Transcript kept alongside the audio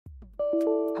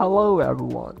Hello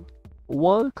everyone,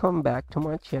 welcome back to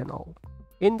my channel.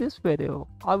 In this video,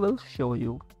 I will show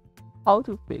you how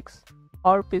to fix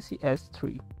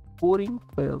Rpcs3 booting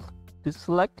fails. The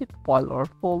selected file or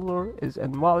folder is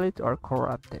invalid or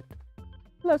corrupted.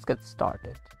 Let's get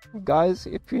started. Guys,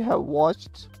 if you have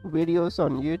watched videos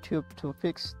on YouTube to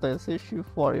fix this issue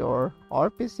for your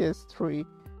Rpcs3,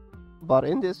 but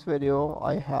in this video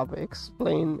I have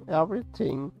explained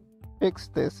everything fix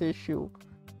this issue.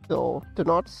 So do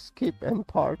not skip any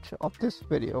part of this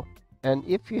video. And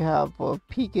if you have a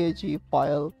pkg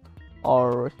file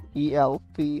or elf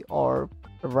or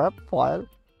rep file,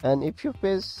 and if you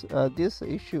face this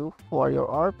issue for your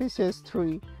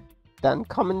Rpcs3, then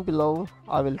comment below.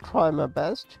 I will try my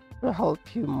best to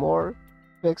help you more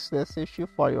fix this issue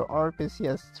for your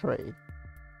Rpcs3.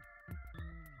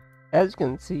 As you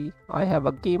can see, I have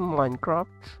a game Minecraft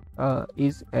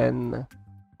is an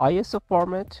ISO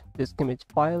format, disk image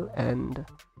file, and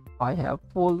I have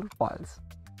folder files.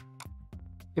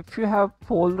 If you have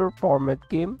folder format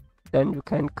game, then you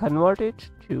can convert it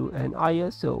to an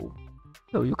ISO.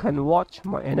 So you can watch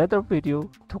my another video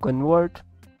to convert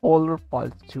folder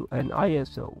files to an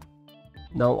ISO.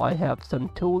 Now I have some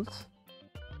tools,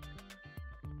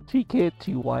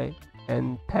 Rpcs3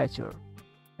 and Patcher,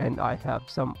 and I have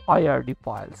some IRD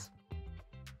files.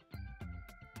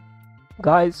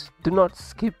 Guys, do not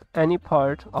skip any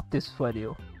part of this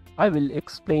video. I will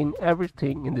explain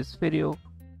everything in this video.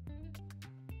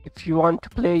 If you want to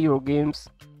play your games,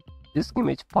 disk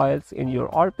image files in your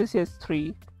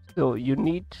Rpcs3, so you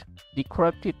need to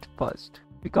decrypt it first,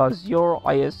 because your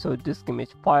ISO disk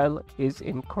image file is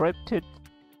encrypted,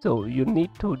 so you need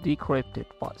to decrypt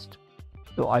it first.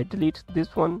 So I delete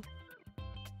this one.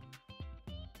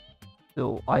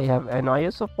 So I have an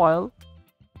ISO file.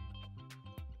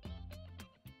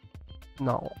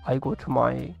 Now I go to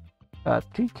my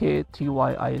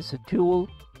Rpcs3 ISO tool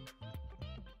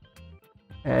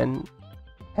and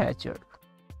Patcher.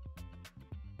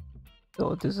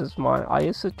 So this is my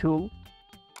ISO tool,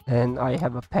 and I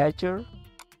have a patcher,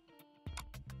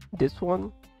 this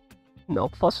one. Now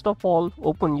first of all,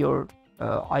 open your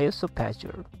ISO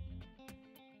patcher,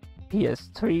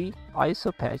 PS3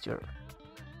 ISO patcher.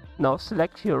 Now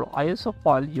select your ISO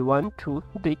file you want to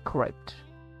decrypt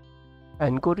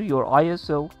and go to your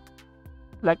ISO,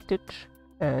 select it,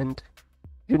 and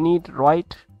you need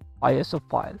write ISO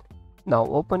file. Now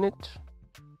open it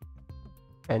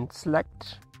and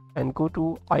select and go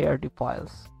to IRD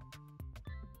files.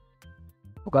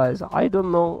 Guys, I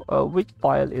don't know which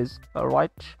file is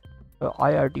right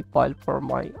IRD file for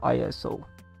my ISO.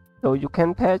 So you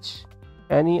can patch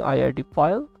any IRD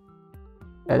file.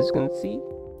 As you can see,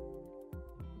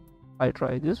 I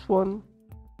try this one,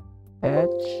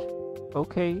 patch.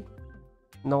 Okay,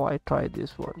 now I try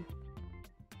this one.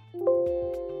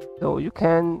 So you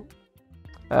can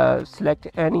select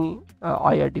any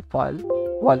IRD file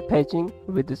while patching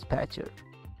with this patcher.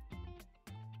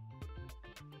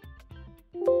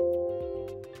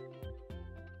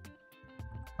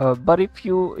 But if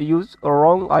you use a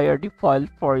wrong IRD file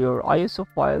for your ISO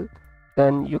file,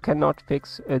 then you cannot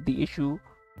fix the issue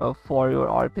for your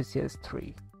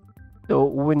Rpcs3. So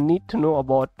we need to know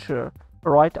about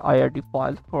right IRD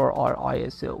file for our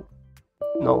ISO.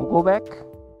 Now go back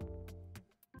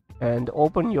and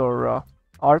open your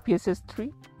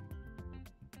Rpcs3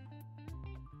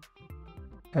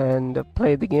 and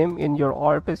play the game in your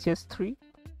Rpcs3.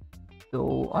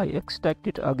 So I extract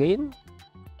it again.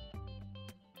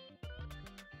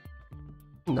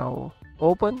 Now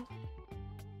open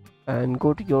and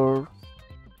go to your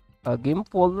game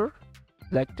folder,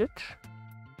 select it.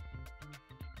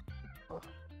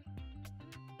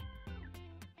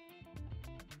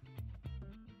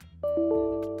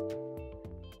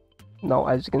 Now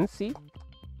as you can see,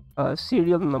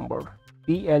 serial number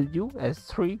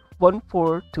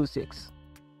BLUS31426.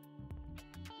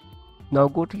 Now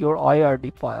go to your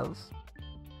IRD files.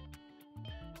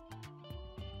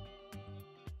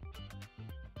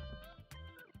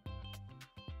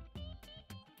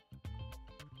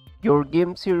 Your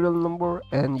game serial number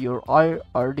and your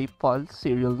IRD file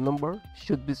serial number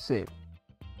should be same.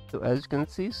 So as you can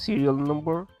see, serial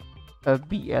number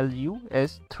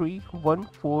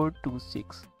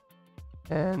BLUS31426,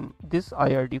 and this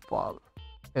IRD file,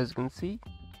 as you can see,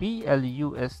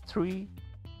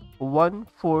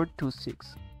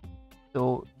 BLUS31426.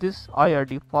 So this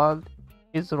IRD file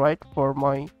is right for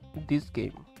this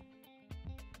game.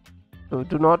 So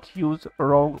do not use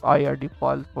wrong IRD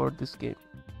file for this game.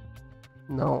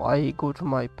 Now I go to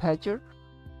my patcher,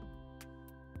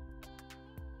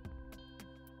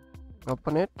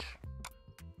 open it,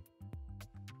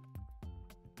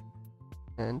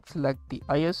 and select the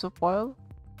ISO file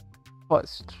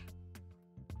first.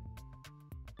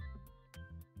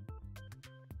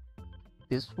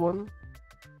 This one,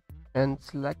 and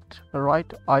select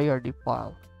write IRD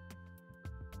file.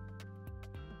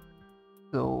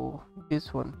 So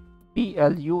this one,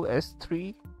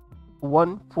 plus3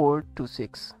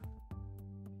 1426,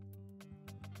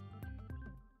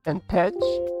 and patch.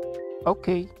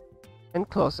 OK, and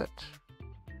close it.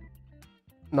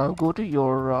 Now go to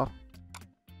your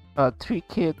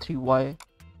 3K3Y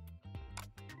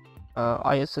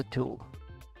ISO tool.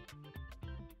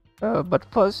 But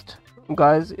first,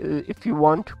 guys, if you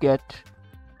want to get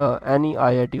any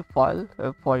IRD file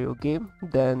for your game,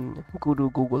 then go to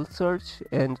Google search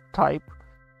and type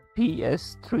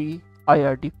PS3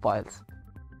 IRD files.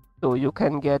 So you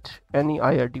can get any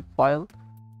IRD file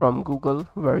from Google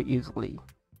very easily.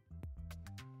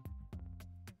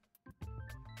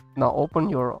 Now open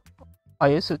your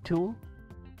ISO tool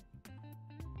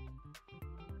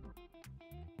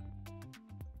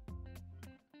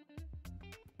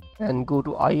and go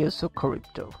to ISO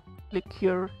crypto. Click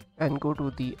here and go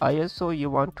to the ISO you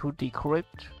want to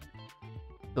decrypt.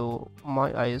 So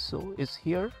my ISO is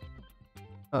here,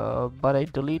 but I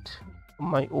delete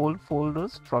my old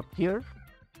folders from here.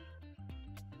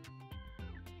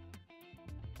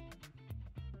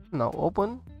 Now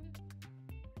open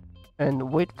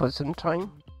and wait for some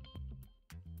time.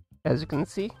 As you can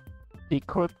see,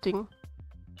 decrypting.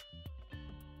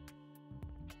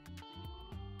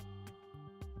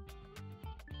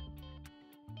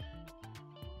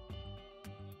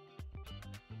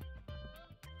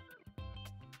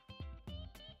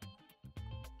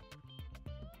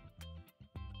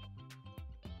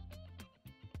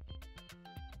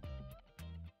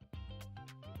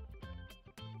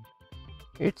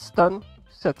 It's done,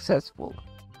 successful.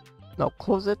 Now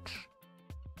close it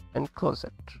and close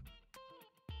it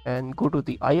and go to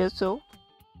the ISO.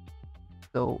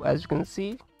 So as you can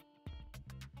see,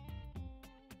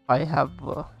 I have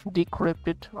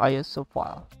decrypted ISO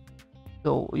file.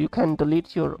 So you can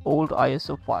delete your old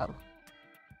ISO file,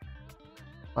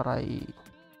 but I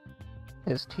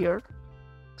paste here,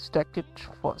 extract it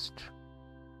first.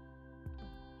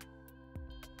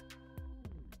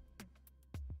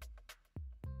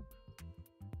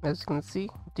 As you can see,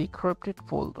 decrypted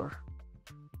folder.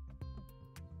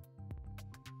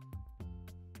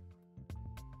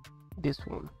 This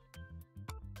one.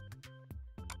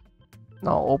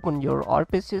 Now open your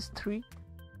Rpcs3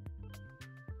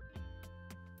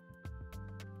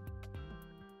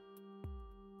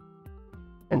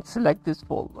 and select this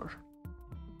folder.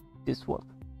 This one.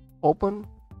 Open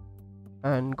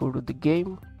and go to the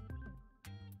game.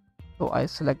 So I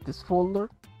select this folder.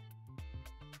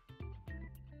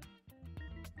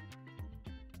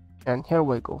 And here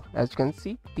we go. As you can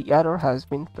see, the error has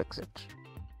been fixed.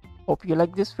 Hope you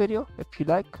like this video. If you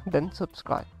like, then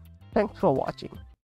subscribe. Thanks for watching.